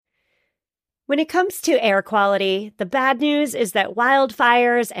When it comes to air quality, the bad news is that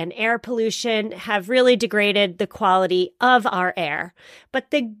wildfires and air pollution have really degraded the quality of our air.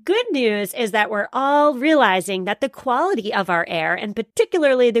 But the good news is that we're all realizing that the quality of our air, and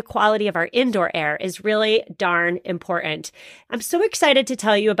particularly the quality of our indoor air, is really darn important. I'm so excited to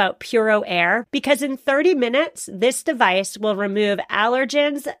tell you about Puro Air because in 30 minutes, this device will remove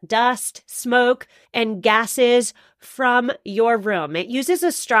allergens, dust, smoke, and gases from your room. It uses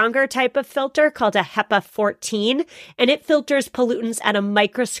a stronger type of filter called a HEPA 14, and it filters pollutants at a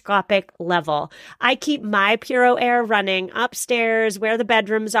microscopic level. I keep my Puro Air running upstairs where the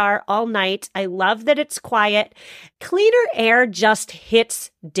bedrooms are all night. I love that it's quiet. Cleaner air just hits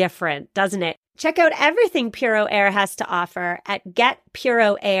different, doesn't it? Check out everything Puro Air has to offer at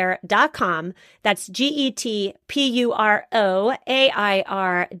getpuroair.com. That's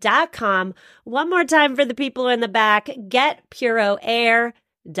GETPUROAIR.com. One more time for the people in the back,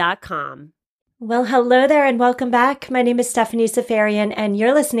 getpuroair.com. Well, hello there and welcome back. My name is Stephanie Safarian and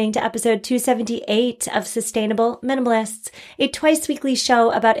you're listening to episode 278 of Sustainable Minimalists, a twice-weekly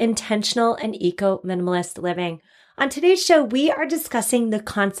show about intentional and eco-minimalist living. On today's show, we are discussing the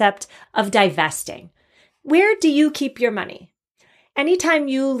concept of divesting. Where do you keep your money? Anytime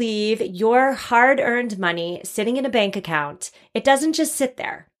you leave your hard-earned money sitting in a bank account, it doesn't just sit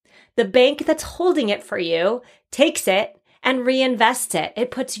there. The bank that's holding it for you takes it and reinvests it. It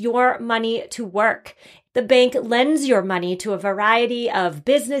puts your money to work. The bank lends your money to a variety of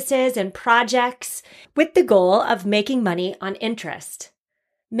businesses and projects with the goal of making money on interest.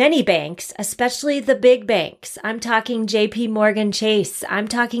 Many banks, especially the big banks, I'm talking JP Morgan Chase, I'm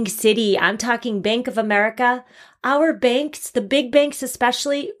talking Citi, I'm talking Bank of America, our banks, the big banks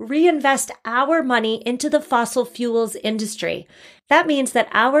especially, reinvest our money into the fossil fuels industry. That means that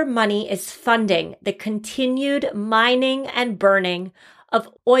our money is funding the continued mining and burning of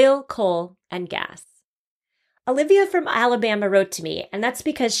oil, coal, and gas. Olivia from Alabama wrote to me, and that's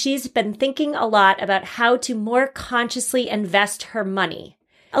because she's been thinking a lot about how to more consciously invest her money.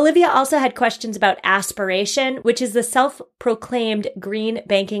 Olivia also had questions about aspiration, which is the self-proclaimed green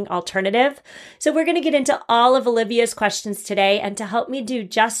banking alternative. So we're going to get into all of Olivia's questions today. And to help me do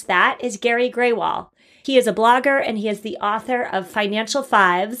just that is Gary Graywall. He is a blogger and he is the author of Financial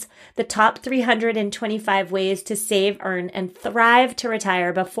Fives, the top 325 ways to save, earn, and thrive to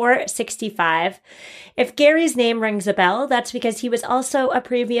retire before 65. If Gary's name rings a bell, that's because he was also a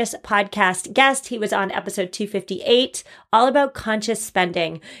previous podcast guest. He was on episode 258, all about conscious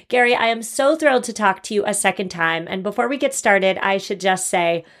spending. Gary, I am so thrilled to talk to you a second time. And before we get started, I should just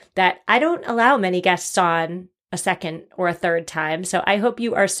say that I don't allow many guests on a second or a third time. So I hope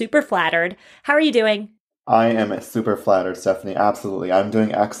you are super flattered. How are you doing? I am super flattered, Stephanie. Absolutely. I'm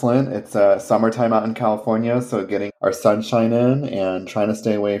doing excellent. It's summertime out in California, so getting our sunshine in and trying to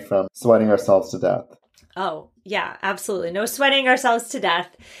stay away from sweating ourselves to death. Oh, yeah, absolutely. No sweating ourselves to death.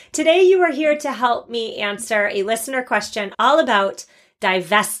 Today, you are here to help me answer a listener question all about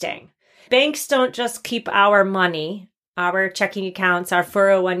divesting. Banks don't just keep our money, our checking accounts, our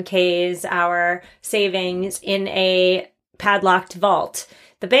 401ks, our savings in a padlocked vault.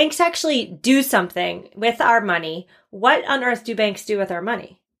 The banks actually do something with our money. What on earth do banks do with our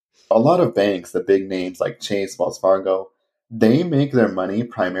money? A lot of banks, the big names like Chase, Wells Fargo, they make their money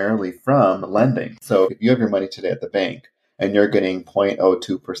primarily from lending. So if you have your money today at the bank and you're getting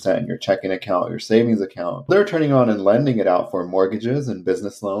 0.02% in your checking account, your savings account, they're turning on and lending it out for mortgages and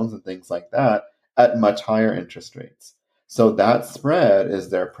business loans and things like that at much higher interest rates. So that spread is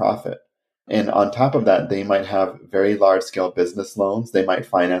their profit. And on top of that, they might have very large scale business loans. They might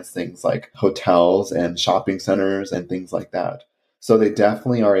finance things like hotels and shopping centers and things like that. So they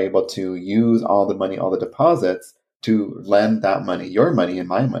definitely are able to use all the money, all the deposits to lend that money, your money and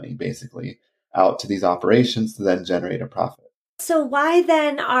my money, basically, out to these operations to then generate a profit. So why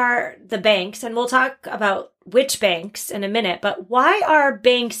then are the banks, and we'll talk about which banks in a minute, but why are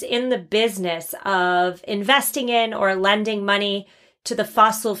banks in the business of investing in or lending money to the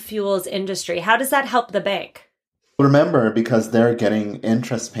fossil fuels industry? How does that help the bank? Remember, because they're getting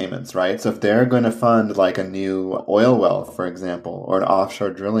interest payments, right? So if they're going to fund like a new oil well, for example, or an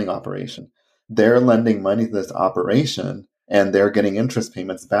offshore drilling operation, they're lending money to this operation and they're getting interest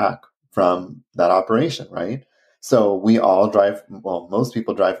payments back from that operation, right? So we all drive, well, most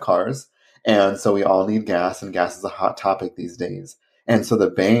people drive cars. And so we all need gas, and gas is a hot topic these days. And so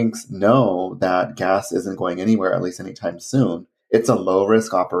the banks know that gas isn't going anywhere, at least anytime soon. It's a low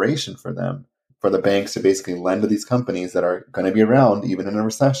risk operation for them, for the banks to basically lend to these companies that are going to be around even in a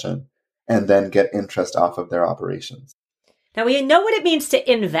recession and then get interest off of their operations. Now, we know what it means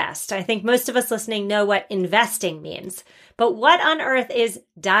to invest. I think most of us listening know what investing means. But what on earth is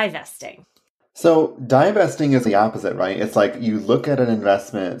divesting? So divesting is the opposite, right? It's like you look at an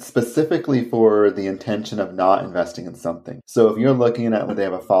investment specifically for the intention of not investing in something. So if you're looking at when they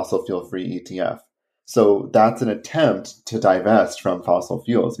have a fossil fuel free ETF, so that's an attempt to divest from fossil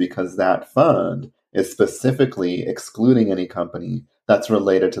fuels because that fund is specifically excluding any company that's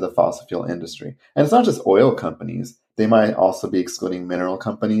related to the fossil fuel industry. And it's not just oil companies. They might also be excluding mineral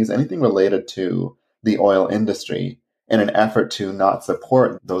companies, anything related to the oil industry in an effort to not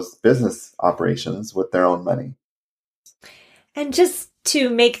support those business operations with their own money. And just to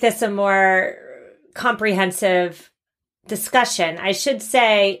make this a more comprehensive discussion, I should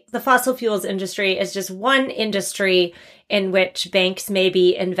say the fossil fuels industry is just one industry in which banks may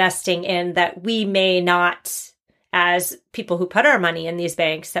be investing in that we may not, as people who put our money in these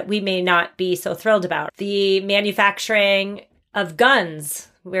banks, that we may not be so thrilled about. The manufacturing of guns.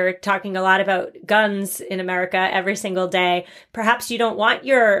 We're talking a lot about guns in America every single day. Perhaps you don't want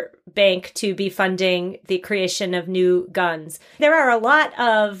your bank to be funding the creation of new guns. There are a lot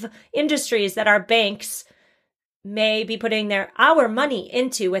of industries that our banks may be putting our money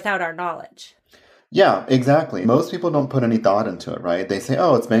into without our knowledge. Yeah, exactly. Most people don't put any thought into it, right? They say,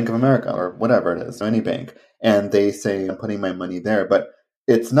 oh, it's Bank of America or whatever it is, any bank. And they say, I'm putting my money there. But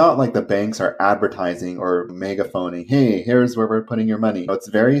it's not like the banks are advertising or megaphoning, hey, here's where we're putting your money. It's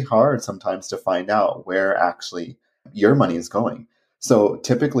very hard sometimes to find out where actually your money is going. So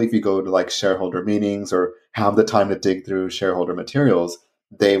typically, if you go to like shareholder meetings or have the time to dig through shareholder materials,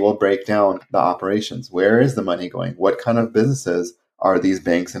 they will break down the operations. Where is the money going? What kind of businesses are these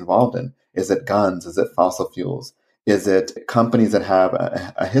banks involved in? Is it guns? Is it fossil fuels? Is it companies that have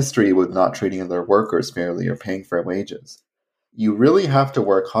a history with not treating their workers fairly or paying fair wages? You really have to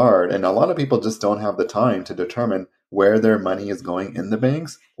work hard, and a lot of people just don't have the time to determine where their money is going in the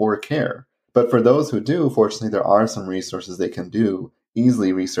banks or care. But for those who do, fortunately, there are some resources they can do,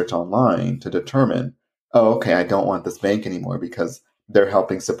 easily research online to determine, oh, okay, I don't want this bank anymore because they're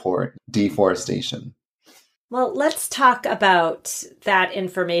helping support deforestation. Well, let's talk about that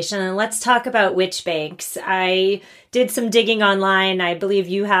information and let's talk about which banks. I did some digging online. I believe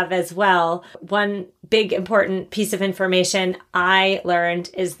you have as well. One big important piece of information I learned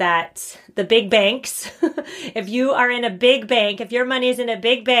is that the big banks, if you are in a big bank, if your money is in a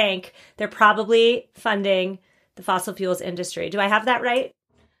big bank, they're probably funding the fossil fuels industry. Do I have that right?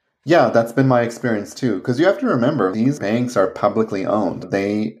 Yeah, that's been my experience too. Because you have to remember, these banks are publicly owned.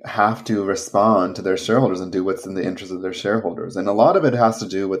 They have to respond to their shareholders and do what's in the interest of their shareholders. And a lot of it has to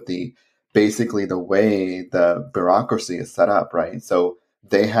do with basically the way the bureaucracy is set up, right? So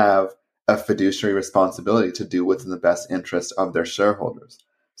they have a fiduciary responsibility to do what's in the best interest of their shareholders.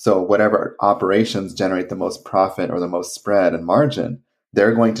 So whatever operations generate the most profit or the most spread and margin,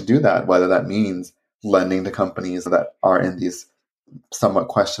 they're going to do that, whether that means lending to companies that are in these somewhat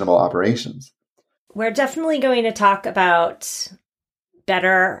questionable operations. We're definitely going to talk about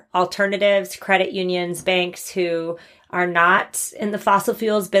better alternatives, credit unions, banks who are not in the fossil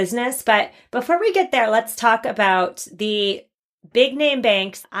fuels business. But before we get there, let's talk about the big name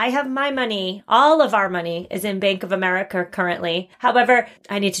banks. I have my money, all of our money is in Bank of America currently. However,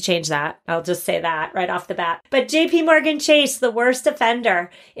 I need to change that. I'll just say that right off the bat. But JP Morgan Chase, the worst offender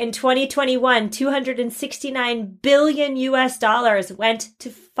in 2021, 269 billion US dollars went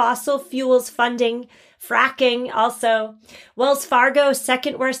to fossil fuels funding, fracking also. Wells Fargo,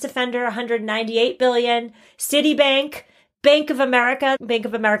 second worst offender, 198 billion. Citibank, Bank of America,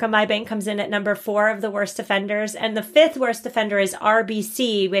 my bank, comes in at number 4 of the worst offenders. And the 5th worst offender is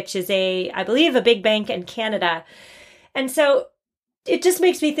RBC, which is I believe, a big bank in Canada. And so it just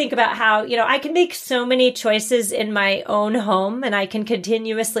makes me think about how, I can make so many choices in my own home and I can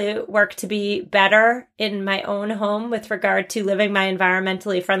continuously work to be better in my own home with regard to living my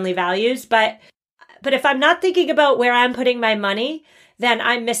environmentally friendly values. But if I'm not thinking about where I'm putting my money, then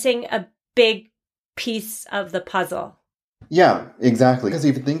I'm missing a big piece of the puzzle. Yeah, exactly. Because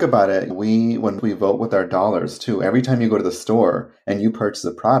if you think about it, when we vote with our dollars too, every time you go to the store and you purchase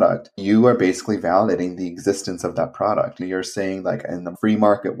a product, you are basically validating the existence of that product. You're saying, like, in the free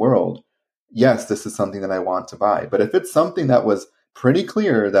market world, yes, this is something that I want to buy. But if it's something that was pretty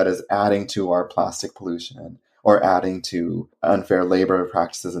clear that is adding to our plastic pollution or adding to unfair labor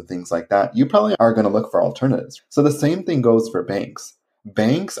practices and things like that, you probably are going to look for alternatives. So the same thing goes for banks.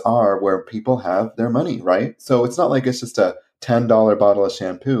 Banks are where people have their money, right? So it's not like it's just a $10 bottle of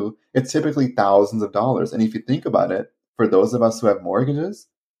shampoo. It's typically thousands of dollars. And if you think about it, for those of us who have mortgages,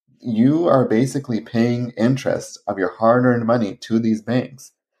 you are basically paying interest of your hard-earned money to these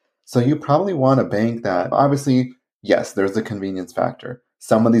banks. So you probably want a bank that, obviously, yes, there's a convenience factor.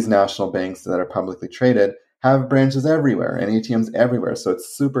 Some of these national banks that are publicly traded have branches everywhere and ATMs everywhere, so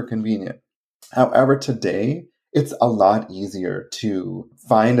it's super convenient. However, today, it's a lot easier to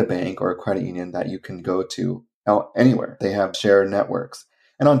find a bank or a credit union that you can go to anywhere. They have shared networks.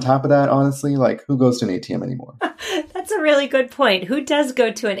 And on top of that, honestly, like who goes to an ATM anymore? That's a really good point. Who does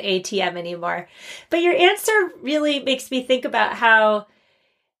go to an ATM anymore? But your answer really makes me think about how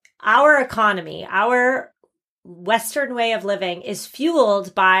our economy, our Western way of living is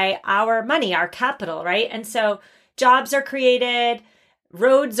fueled by our money, our capital, right? And so jobs are created,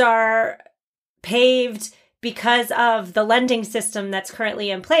 roads are paved because of the lending system that's currently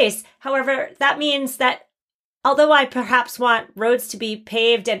in place. However, that means that although I perhaps want roads to be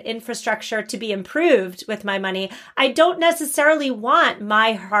paved and infrastructure to be improved with my money, I don't necessarily want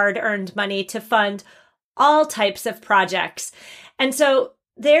my hard-earned money to fund all types of projects. And so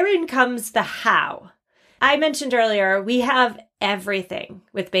therein comes the how. I mentioned earlier, we have everything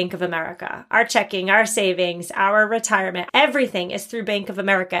with Bank of America. Our checking, our savings, our retirement, everything is through Bank of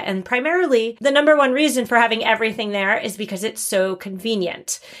America. And primarily, the number one reason for having everything there is because it's so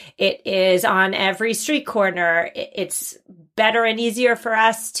convenient. It is on every street corner. It's better and easier for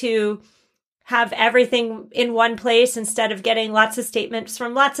us to have everything in one place instead of getting lots of statements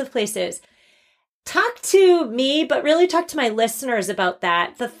from lots of places. Talk to me, but really talk to my listeners about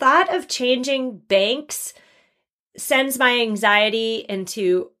that. The thought of changing banks sends my anxiety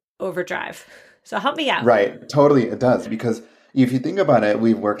into overdrive. So help me out. Right. Totally. It does. Because if you think about it,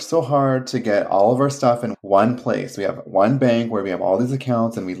 we've worked so hard to get all of our stuff in one place. We have one bank where we have all these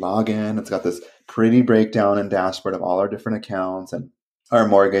accounts and we log in. It's got this pretty breakdown and dashboard of all our different accounts and our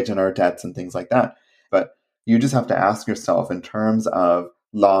mortgage and our debts and things like that. But you just have to ask yourself in terms of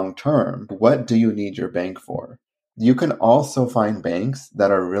long term, what do you need your bank for? You can also find banks that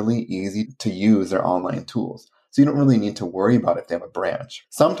are really easy to use their online tools. So you don't really need to worry about if they have a branch.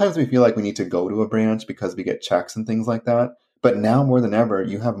 Sometimes we feel like we need to go to a branch because we get checks and things like that. But now more than ever,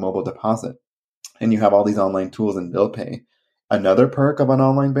 you have mobile deposit and you have all these online tools and bill pay. Another perk of an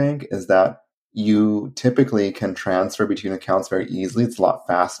online bank is that you typically can transfer between accounts very easily. It's a lot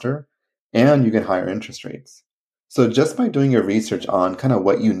faster and you get higher interest rates. So just by doing your research on kind of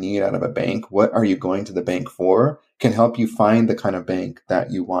what you need out of a bank, what are you going to the bank for, can help you find the kind of bank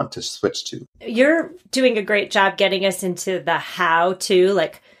that you want to switch to. You're doing a great job getting us into the how to,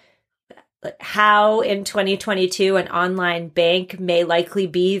 like how in 2022 an online bank may likely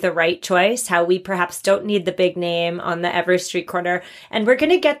be the right choice, how we perhaps don't need the big name on the every street corner. And we're going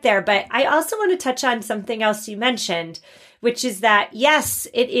to get there. But I also want to touch on something else you mentioned, which is that, yes,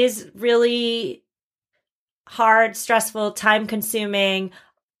 it is really hard, stressful, time-consuming,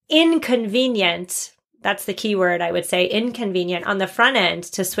 inconvenient. That's the key word, I would say, inconvenient on the front end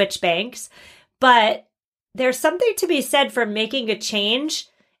to switch banks. But there's something to be said for making a change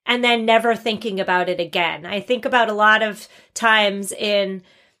and then never thinking about it again. I think about a lot of times in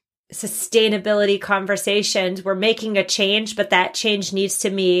sustainability conversations, we're making a change, but that change needs to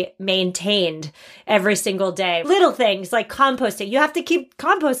be maintained every single day. Little things like composting. You have to keep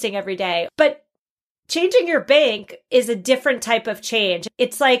composting every day. But changing your bank is a different type of change.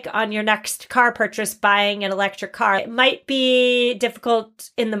 It's like on your next car purchase, buying an electric car. It might be difficult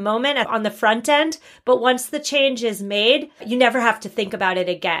in the moment on the front end, but once the change is made, you never have to think about it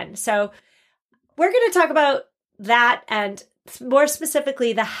again. So we're going to talk about that and more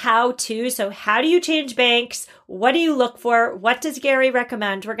specifically the how to. So how do you change banks? What do you look for? What does Gary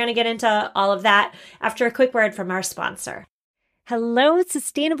recommend? We're going to get into all of that after a quick word from our sponsor. Hello,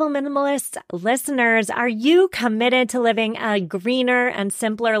 Sustainable Minimalist listeners. Are you committed to living a greener and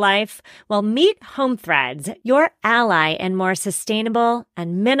simpler life? Well, meet Home Threads, your ally in more sustainable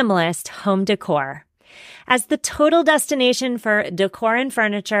and minimalist home decor. As the total destination for decor and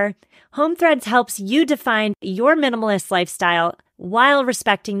furniture, Home Threads helps you define your minimalist lifestyle while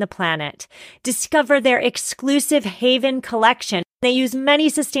respecting the planet. Discover their exclusive Haven collection. They use many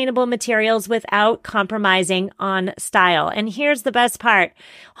sustainable materials without compromising on style. And here's the best part.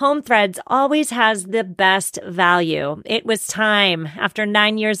 Home Threads always has the best value. It was time. After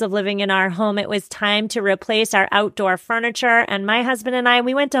 9 years of living in our home, it was time to replace our outdoor furniture. And my husband and I,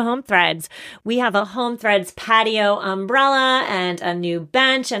 we went to Home Threads. We have a Home Threads patio umbrella and a new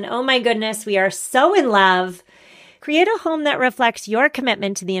bench. And oh my goodness, we are so in love. Create a home that reflects your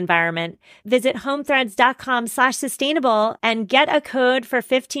commitment to the environment. Visit homethreads.com/sustainable and get a code for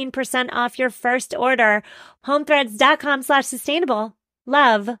 15% off your first order. Homethreads.com/sustainable.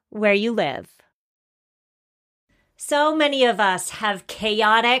 Love where you live. So many of us have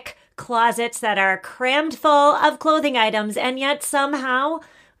chaotic closets that are crammed full of clothing items, and yet somehow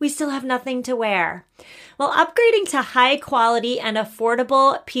we still have nothing to wear. Well, upgrading to high quality and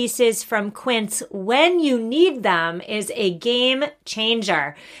affordable pieces from Quince when you need them is a game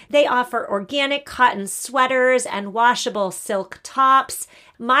changer. They offer organic cotton sweaters and washable silk tops.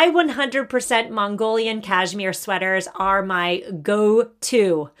 My 100% Mongolian cashmere sweaters are my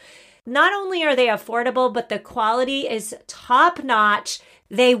go-to. Not only are they affordable, but the quality is top-notch.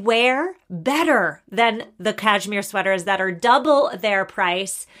 They wear better than the cashmere sweaters that are double their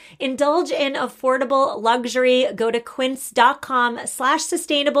price. Indulge in affordable luxury. Go to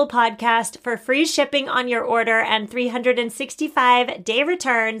quince.com/sustainable podcast for free shipping on your order and 365-day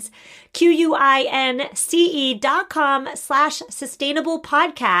returns. QUINCE.com/sustainable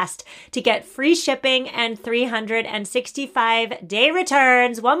podcast to get free shipping and 365-day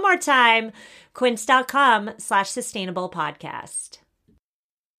returns. One more time, quince.com/sustainable podcast.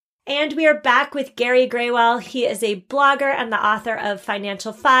 And we are back with Gary Graywell. He is a blogger and the author of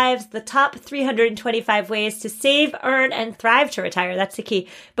Financial Fives, the top 325 ways to save, earn, and thrive to retire. That's the key.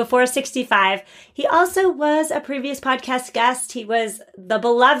 Before 65. He also was a previous podcast guest. He was the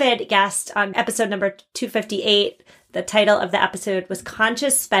beloved guest on episode number 258. The title of the episode was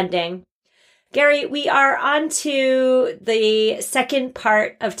Conscious Spending. Gary, we are on to the second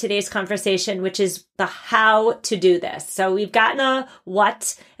part of today's conversation, which is the how to do this. So we've gotten a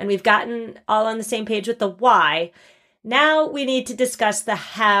what, and we've gotten all on the same page with the why. Now we need to discuss the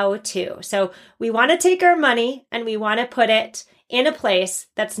how to. So we want to take our money and we want to put it in a place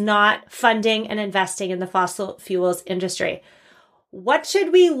that's not funding and investing in the fossil fuels industry. What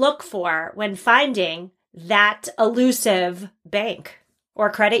should we look for when finding that elusive bank or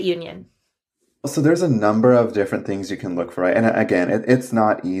credit union? So there's a number of different things you can look for, right? And again, it's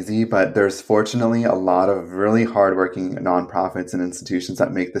not easy, but there's fortunately a lot of really hardworking nonprofits and institutions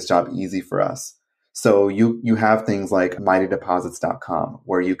that make this job easy for us. So you have things like mightydeposits.com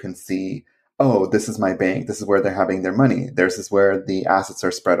where you can see, oh, this is my bank. This is where they're having their money. This is where the assets are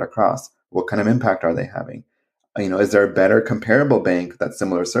spread across. What kind of impact are they having? Is there a better comparable bank that's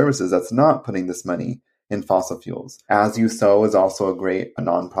similar services that's not putting this money in fossil fuels? As You Sow is also a great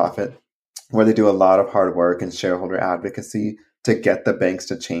nonprofit where they do a lot of hard work and shareholder advocacy to get the banks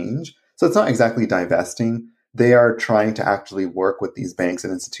to change. So it's not exactly divesting. They are trying to actually work with these banks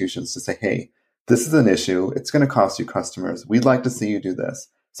and institutions to say, hey, this is an issue. It's going to cost you customers. We'd like to see you do this.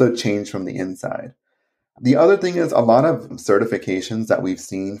 So change from the inside. The other thing is a lot of certifications that we've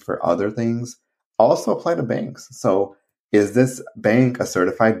seen for other things also apply to banks. So is this bank a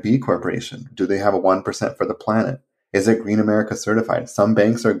certified B corporation? Do they have a 1% for the planet? Is it Green America certified? Some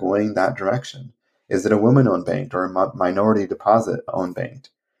banks are going that direction. Is it a women-owned bank or a minority deposit-owned bank?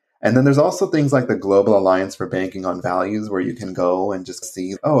 And then there's also things like the Global Alliance for Banking on Values where you can go and just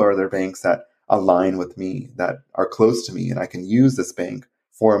see, oh, are there banks that align with me, that are close to me, and I can use this bank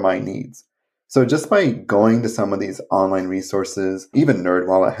for my needs. So just by going to some of these online resources, even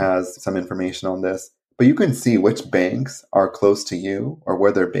NerdWallet has some information on this, but you can see which banks are close to you or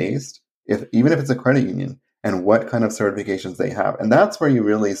where they're based, even if it's a credit union, and what kind of certifications they have. And that's where you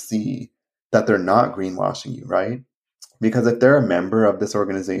really see that they're not greenwashing you, right? Because if they're a member of this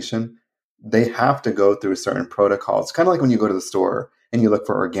organization, they have to go through certain protocols. Kind of like when you go to the store and you look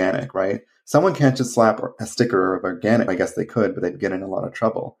for organic, right? Someone can't just slap a sticker of organic. I guess they could, but they'd get in a lot of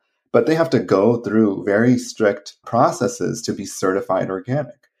trouble. But they have to go through very strict processes to be certified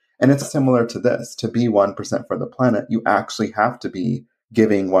organic. And it's similar to this. To be 1% for the planet, you actually have to be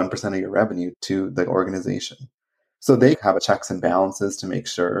giving 1% of your revenue to the organization. So they have checks and balances to make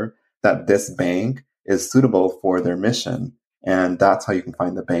sure that this bank is suitable for their mission. And that's how you can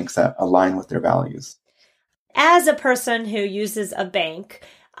find the banks that align with their values. As a person who uses a bank,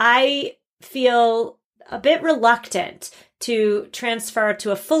 I feel a bit reluctant to transfer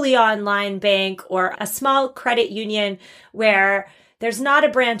to a fully online bank or a small credit union where there's not a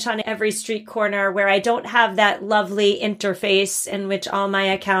branch on every street corner, where I don't have that lovely interface in which all my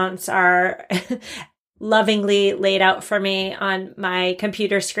accounts are lovingly laid out for me on my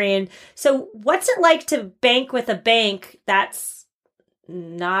computer screen. So what's it like to bank with a bank that's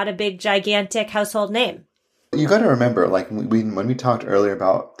not a big, gigantic household name? You got to remember, like when we talked earlier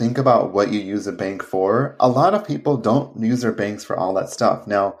about, think about what you use a bank for. A lot of people don't use their banks for all that stuff.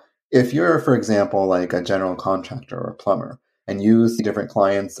 Now, if you're, for example, like a general contractor or a plumber, and you see different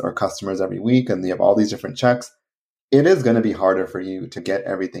clients or customers every week, and they have all these different checks, it is going to be harder for you to get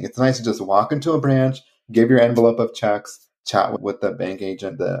everything. It's nice to just walk into a branch, give your envelope of checks, chat with the bank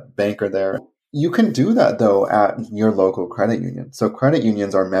agent, the banker there. You can do that, though, at your local credit union. So credit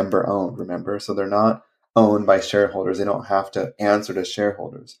unions are member-owned, remember? So they're not owned by shareholders. They don't have to answer to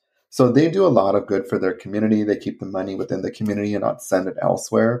shareholders. So they do a lot of good for their community. They keep the money within the community and not send it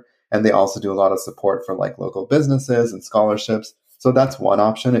elsewhere. And they also do a lot of support for like local businesses and scholarships. So that's one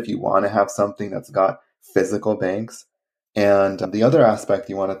option if you want to have something that's got physical banks. And the other aspect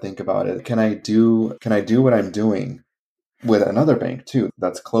you want to think about it, can I do what I'm doing with another bank too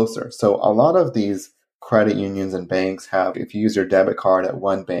that's closer? So a lot of these credit unions and banks have, if you use your debit card at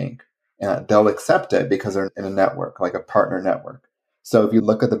one bank, they'll accept it because they're in a network, like a partner network. So if you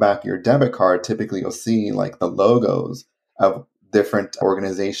look at the back of your debit card, typically you'll see like the logos of different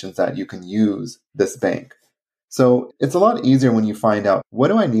organizations that you can use this bank. So it's a lot easier when you find out, what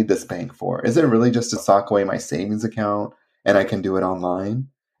do I need this bank for? Is it really just to sock away my savings account and I can do it online?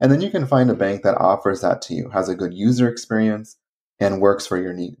 And then you can find a bank that offers that to you, has a good user experience, and works for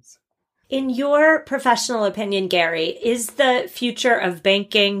your needs. In your professional opinion, Gary, is the future of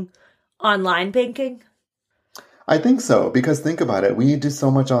banking online banking? I think so, because think about it. We do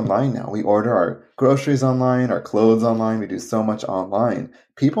so much online now. We order our groceries online, our clothes online. We do so much online.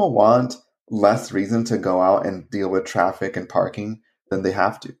 People want less reason to go out and deal with traffic and parking than they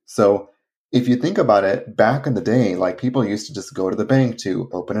have to. So if you think about it, back in the day, like people used to just go to the bank to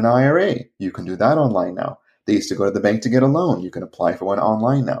open an IRA. You can do that online now. They used to go to the bank to get a loan. You can apply for one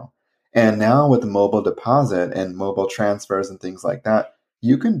online now. And now with mobile deposit and mobile transfers and things like that,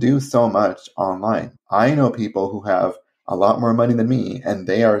 you can do so much online. I know people who have a lot more money than me, and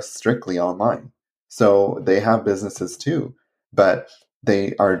they are strictly online. So they have businesses too, but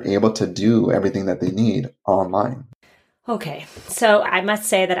they are able to do everything that they need online. Okay, so I must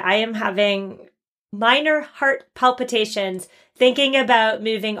say that I am having minor heart palpitations thinking about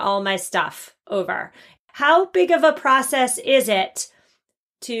moving all my stuff over. How big of a process is it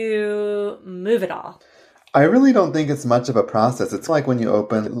to move it all? I really don't think it's much of a process. It's like when you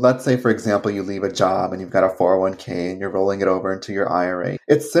open, let's say, for example, you leave a job and you've got a 401k and you're rolling it over into your IRA.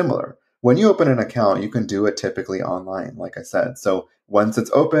 It's similar. When you open an account, you can do it typically online, like I said. So once it's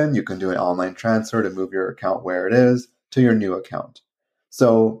open, you can do an online transfer to move your account where it is to your new account.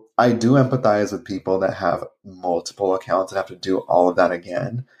 So I do empathize with people that have multiple accounts and have to do all of that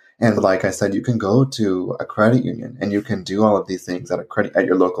again. And like I said, you can go to a credit union and you can do all of these things at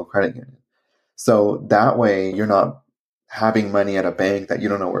your local credit union. So that way you're not having money at a bank that you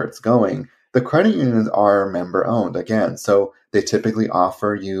don't know where it's going. The credit unions are member owned again. So they typically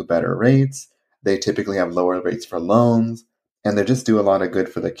offer you better rates. They typically have lower rates for loans, and they just do a lot of good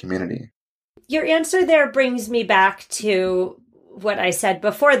for the community. Your answer there brings me back to what I said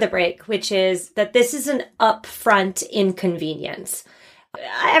before the break, which is that this is an upfront inconvenience.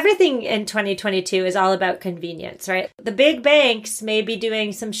 Everything in 2022 is all about convenience, right? The big banks may be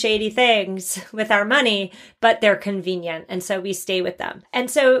doing some shady things with our money, but they're convenient. And so we stay with them. And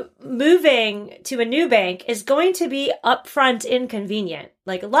so moving to a new bank is going to be upfront inconvenient,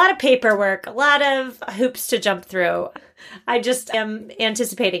 like a lot of paperwork, a lot of hoops to jump through. I just am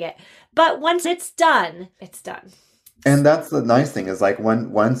anticipating it. But once it's done, it's done. And that's the nice thing is like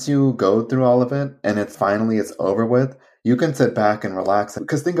once you go through all of it and it's over with, you can sit back and relax.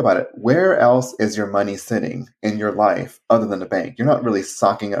 Because think about it, where else is your money sitting in your life other than a bank? You're not really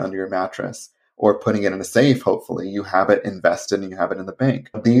socking it under your mattress or putting it in a safe, hopefully. You have it invested and you have it in the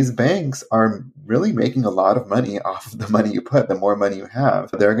bank. These banks are really making a lot of money off of the money you put, the more money you have.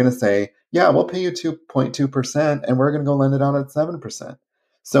 They're going to say, yeah, we'll pay you 2.2% and we're going to go lend it out at 7%.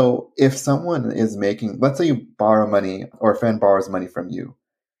 So if someone is making, let's say you borrow money or a friend borrows money from you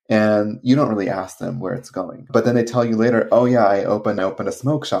and you don't really ask them where it's going, but then they tell you later, oh yeah, I opened a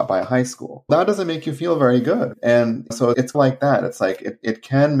smoke shop by a high school. That doesn't make you feel very good. And so it's like that. It's like, it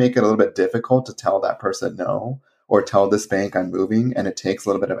can make it a little bit difficult to tell that person no, or tell this bank I'm moving, and it takes a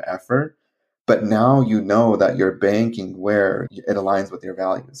little bit of effort. But now you know that you're banking where it aligns with your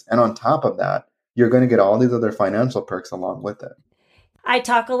values. And on top of that, you're going to get all these other financial perks along with it. I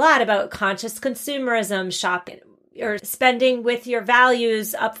talk a lot about conscious consumerism, shopping, or spending with your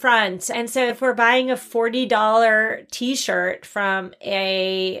values up front. And so if we're buying a $40 t-shirt from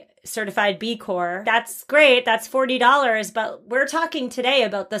a certified B Corp, that's great. That's $40. But we're talking today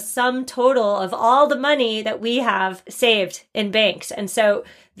about the sum total of all the money that we have saved in banks. And so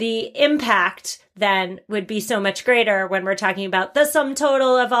the impact then would be so much greater when we're talking about the sum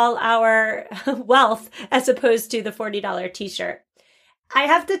total of all our wealth as opposed to the $40 t-shirt. I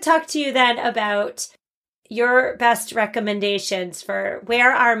have to talk to you then about your best recommendations for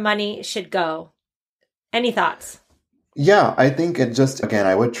where our money should go. Any thoughts? Yeah, I think again,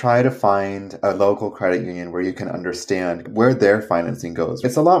 I would try to find a local credit union where you can understand where their financing goes.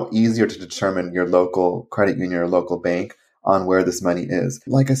 It's a lot easier to determine your local credit union or local bank on where this money is.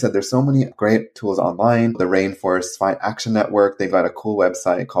 Like I said, there's so many great tools online. The Rainforest Action Network, they've got a cool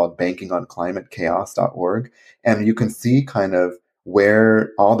website called bankingonclimatechaos.org. And you can see kind of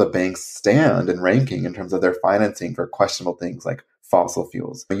where all the banks stand in ranking in terms of their financing for questionable things like fossil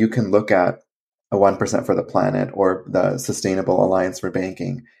fuels. You can look at a 1% for the planet or the Sustainable Alliance for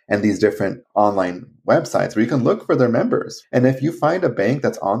Banking and these different online websites where you can look for their members. And if you find a bank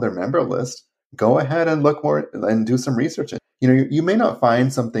that's on their member list, go ahead and look more and do some research. You may not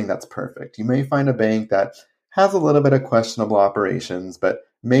find something that's perfect. You may find a bank that has a little bit of questionable operations, but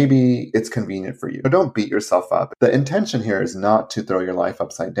maybe it's convenient for you. But don't beat yourself up. The intention here is not to throw your life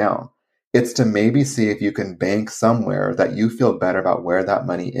upside down. It's to maybe see if you can bank somewhere that you feel better about where that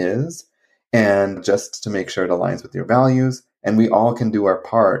money is, and just to make sure it aligns with your values. And we all can do our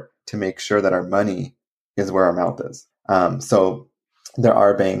part to make sure that our money is where our mouth is. So there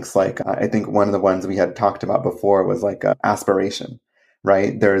are banks like, I think one of the ones we had talked about before was like Aspiration,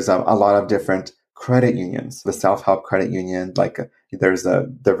 right? There's a lot of different credit unions, the self-help credit union, like there's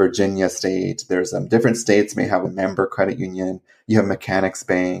the Virginia state, there's different states may have a member credit union. You have Mechanics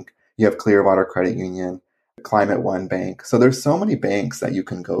Bank, you have Clearwater Credit Union, Climate One Bank. So there's so many banks that you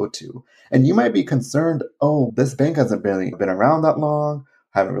can go to. And you might be concerned, oh, this bank hasn't really been around that long,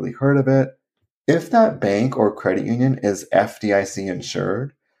 haven't really heard of it. If that bank or credit union is FDIC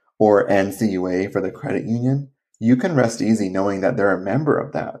insured or NCUA for the credit union, you can rest easy knowing that they're a member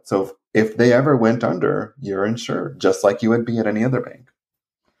of that. So if they ever went under, you're insured, just like you would be at any other bank.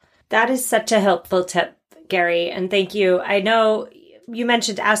 That is such a helpful tip, Gary, and thank you. I know you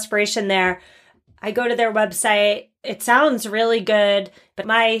mentioned Aspiration there. I go to their website. It sounds really good, but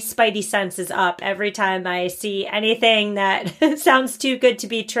my spidey sense is up every time I see anything that sounds too good to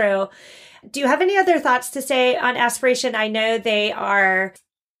be true. Do you have any other thoughts to say on Aspiration? I know they are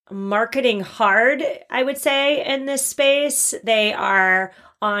marketing hard, I would say, in this space. They are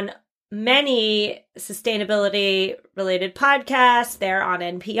on many sustainability related podcasts. They're on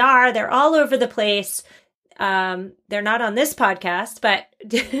NPR. They're all over the place. They're not on this podcast, but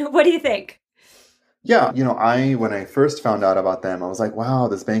what do you think? Yeah, when I first found out about them, I was like, wow,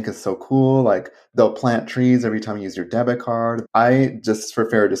 this bank is so cool. Like, they'll plant trees every time you use your debit card. Just for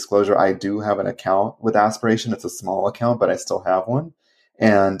fair disclosure, I do have an account with Aspiration. It's a small account, but I still have one.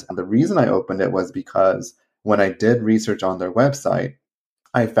 And the reason I opened it was because when I did research on their website,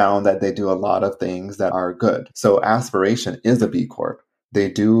 I found that they do a lot of things that are good. So Aspiration is a B Corp. They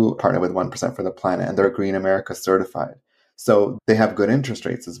do partner with 1% for the planet, and they're Green America certified. So they have good interest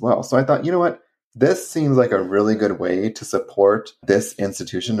rates as well. So I thought, you know what? This seems like a really good way to support this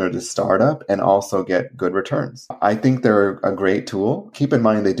institution or this startup and also get good returns. I think they're a great tool. Keep in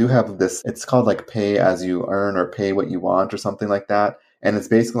mind, they do have this, it's called like pay as you earn or pay what you want or something like that. And it's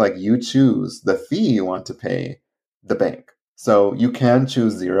basically like you choose the fee you want to pay the bank. So you can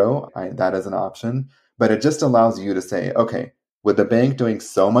choose zero. That is an option, but it just allows you to say, okay, with the bank doing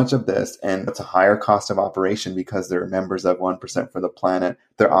so much of this, and it's a higher cost of operation because they're members of 1% for the planet,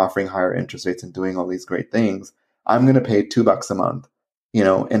 they're offering higher interest rates and doing all these great things, I'm going to pay $2 a month,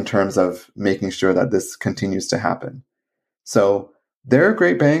 in terms of making sure that this continues to happen. So they're a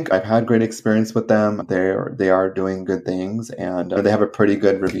great bank. I've had great experience with them. They are doing good things, and they have a pretty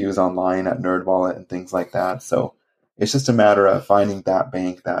good reviews online at NerdWallet and things like that. So it's just a matter of finding that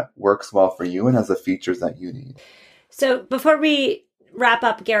bank that works well for you and has the features that you need. So before we wrap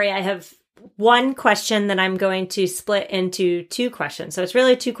up, Gary, I have one question that I'm going to split into two questions. So it's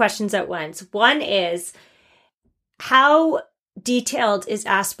really two questions at once. One is, how detailed is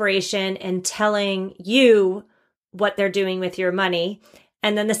Aspiration in telling you what they're doing with your money?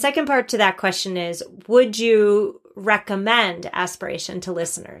 And then the second part to that question is, would you recommend Aspiration to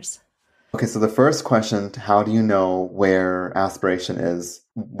listeners? Okay, so the first question, how do you know where Aspiration is,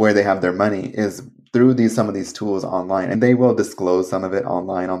 where they have their money, is through some of these tools online. And they will disclose some of it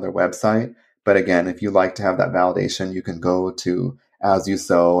online on their website. But again, if you like to have that validation, you can go to As You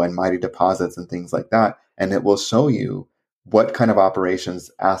Sow and Mighty Deposits and things like that. And it will show you what kind of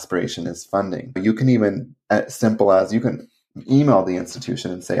operations Aspiration is funding. You can even, as simple as you can email the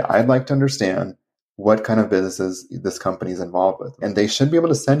institution and say, I'd like to understand what kind of businesses this company is involved with. And they should be able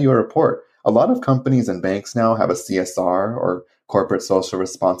to send you a report. A lot of companies and banks now have a CSR or corporate social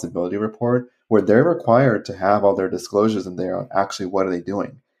responsibility report where they're required to have all their disclosures in there on actually what are they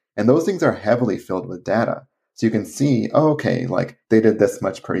doing. And those things are heavily filled with data. So you can see, okay, like they did this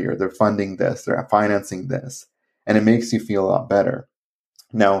much per year. They're funding this, they're financing this. And it makes you feel a lot better.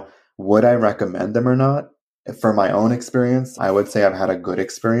 Now, would I recommend them or not? For my own experience, I would say I've had a good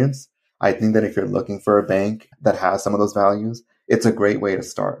experience. I think that if you're looking for a bank that has some of those values, it's a great way to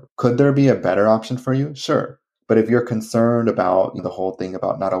start. Could there be a better option for you? Sure. But if you're concerned about the whole thing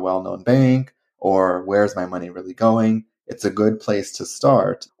about not a well-known bank or where's my money really going, it's a good place to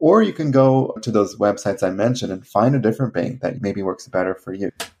start. Or you can go to those websites I mentioned and find a different bank that maybe works better for you.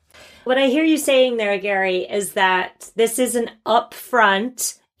 What I hear you saying there, Gary, is that this is an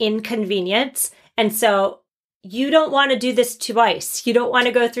upfront inconvenience. And so you don't want to do this twice. You don't want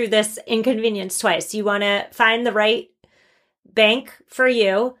to go through this inconvenience twice. You want to find the right bank for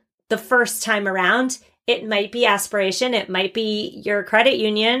you the first time around. It might be Aspiration. It might be your credit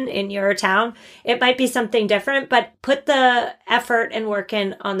union in your town. It might be something different, but put the effort and work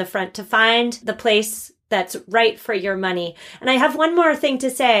in on the front to find the place that's right for your money. And I have one more thing to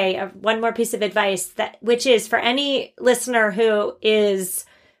say, one more piece of advice, which is for any listener who is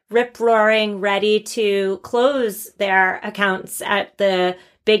rip-roaring ready to close their accounts at the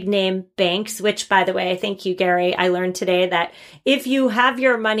big name banks, which, by the way, thank you, Gary. I learned today that if you have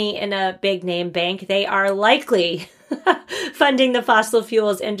your money in a big name bank, they are likely funding the fossil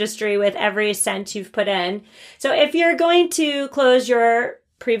fuels industry with every cent you've put in. So if you're going to close your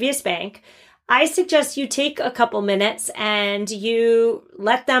previous bank, I suggest you take a couple minutes and you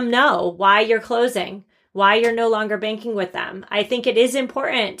let them know why you're closing, why you're no longer banking with them. I think it is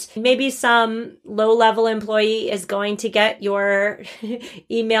important. Maybe some low-level employee is going to get your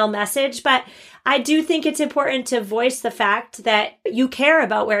email message, but I do think it's important to voice the fact that you care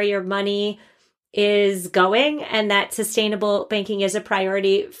about where your money is going and that sustainable banking is a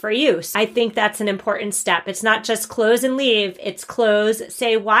priority for you. I think that's an important step. It's not just close and leave. It's close,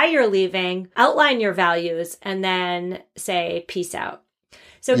 say why you're leaving, outline your values, and then say peace out.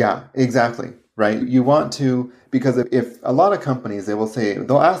 So yeah, exactly. Right. You want to, because if a lot of companies, they'll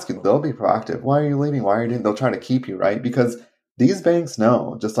ask you, they'll be proactive. Why are you leaving? Why are you doing? They'll try to keep you, right? Because these banks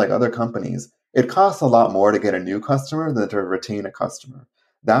know, just like other companies, it costs a lot more to get a new customer than to retain a customer.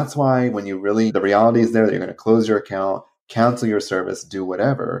 That's why when the reality is there that you're going to close your account, cancel your service, do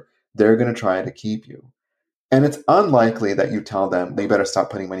whatever, they're going to try to keep you. And it's unlikely that you tell them they better stop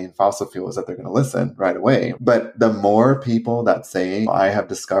putting money in fossil fuels that they're going to listen right away. But the more people that say, I have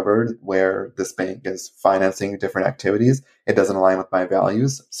discovered where this bank is financing different activities, it doesn't align with my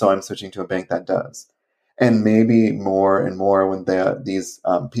values, so I'm switching to a bank that does. And maybe more and more when these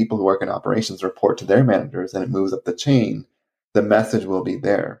people who work in operations report to their managers and it moves up the chain, the message will be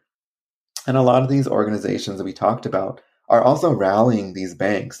there. And a lot of these organizations that we talked about are also rallying these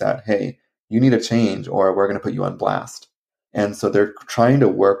banks that, hey, you need a change or we're going to put you on blast. And so they're trying to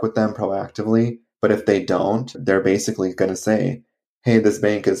work with them proactively. But if they don't, they're basically going to say, hey, this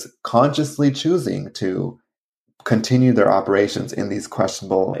bank is consciously choosing to continue their operations in these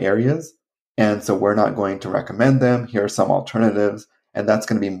questionable areas. And so we're not going to recommend them. Here are some alternatives. And that's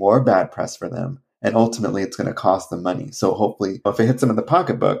going to be more bad press for them. And ultimately, it's going to cost them money. So hopefully, if it hits them in the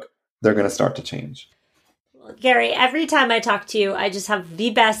pocketbook, they're going to start to change. Gary, every time I talk to you, I just have the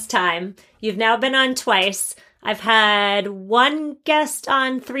best time. You've now been on twice. I've had one guest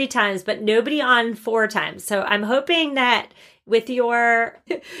on 3 times, but nobody on 4 times. So I'm hoping that with your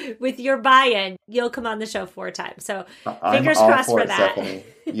buy-in, you'll come on the show 4 times. So fingers crossed for that. Stephanie.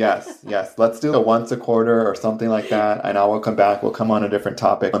 Yes. Let's do it once a quarter or something like that. And I will come back. We'll come on a different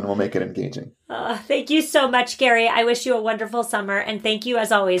topic and we'll make it engaging. Thank you so much, Gary. I wish you a wonderful summer. And thank you,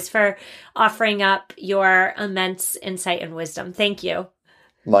 as always, for offering up your immense insight and wisdom. Thank you.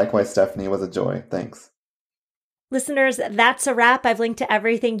 Likewise, Stephanie. It was a joy. Thanks. Listeners, that's a wrap. I've linked to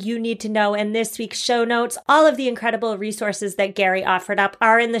everything you need to know in this week's show notes. All of the incredible resources that Gary offered up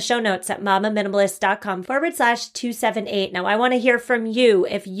are in the show notes at mamaminimalist.com/278. Now, I want to hear from you.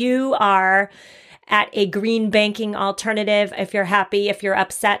 If you are at a green banking alternative, if you're happy, if you're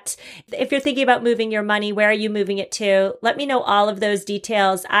upset, if you're thinking about moving your money, where are you moving it to? Let me know all of those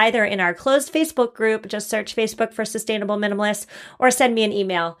details either in our closed Facebook group, just search Facebook for Sustainable Minimalists, or send me an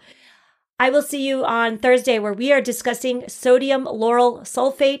email. I will see you on Thursday where we are discussing sodium lauryl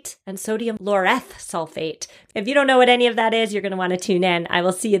sulfate and sodium laureth sulfate. If you don't know what any of that is, you're going to want to tune in. I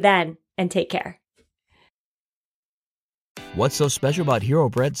will see you then, and take care. What's so special about Hero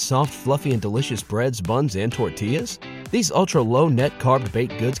Bread's soft, fluffy, and delicious breads, buns, and tortillas? These ultra-low net-carb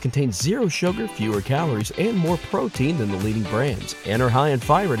baked goods contain zero sugar, fewer calories, and more protein than the leading brands, and are high in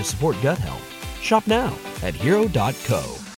fiber to support gut health. Shop now at hero.co.